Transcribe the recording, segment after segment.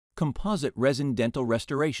Composite resin dental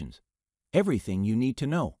restorations. Everything you need to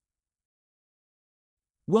know.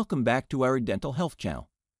 Welcome back to our dental health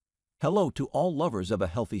channel. Hello to all lovers of a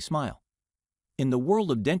healthy smile. In the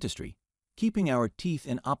world of dentistry, keeping our teeth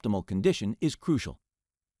in optimal condition is crucial.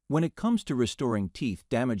 When it comes to restoring teeth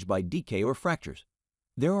damaged by decay or fractures,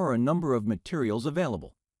 there are a number of materials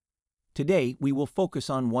available. Today, we will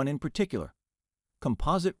focus on one in particular: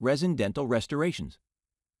 composite resin dental restorations.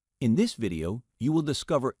 In this video, you will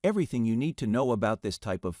discover everything you need to know about this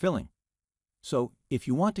type of filling. So, if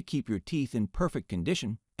you want to keep your teeth in perfect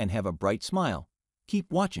condition and have a bright smile,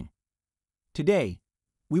 keep watching. Today,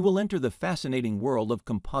 we will enter the fascinating world of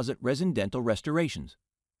composite resin dental restorations.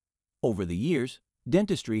 Over the years,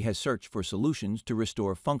 dentistry has searched for solutions to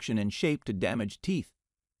restore function and shape to damaged teeth.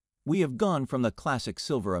 We have gone from the classic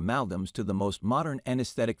silver amalgams to the most modern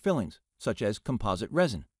anesthetic fillings, such as composite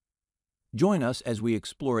resin. Join us as we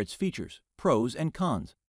explore its features, pros and cons,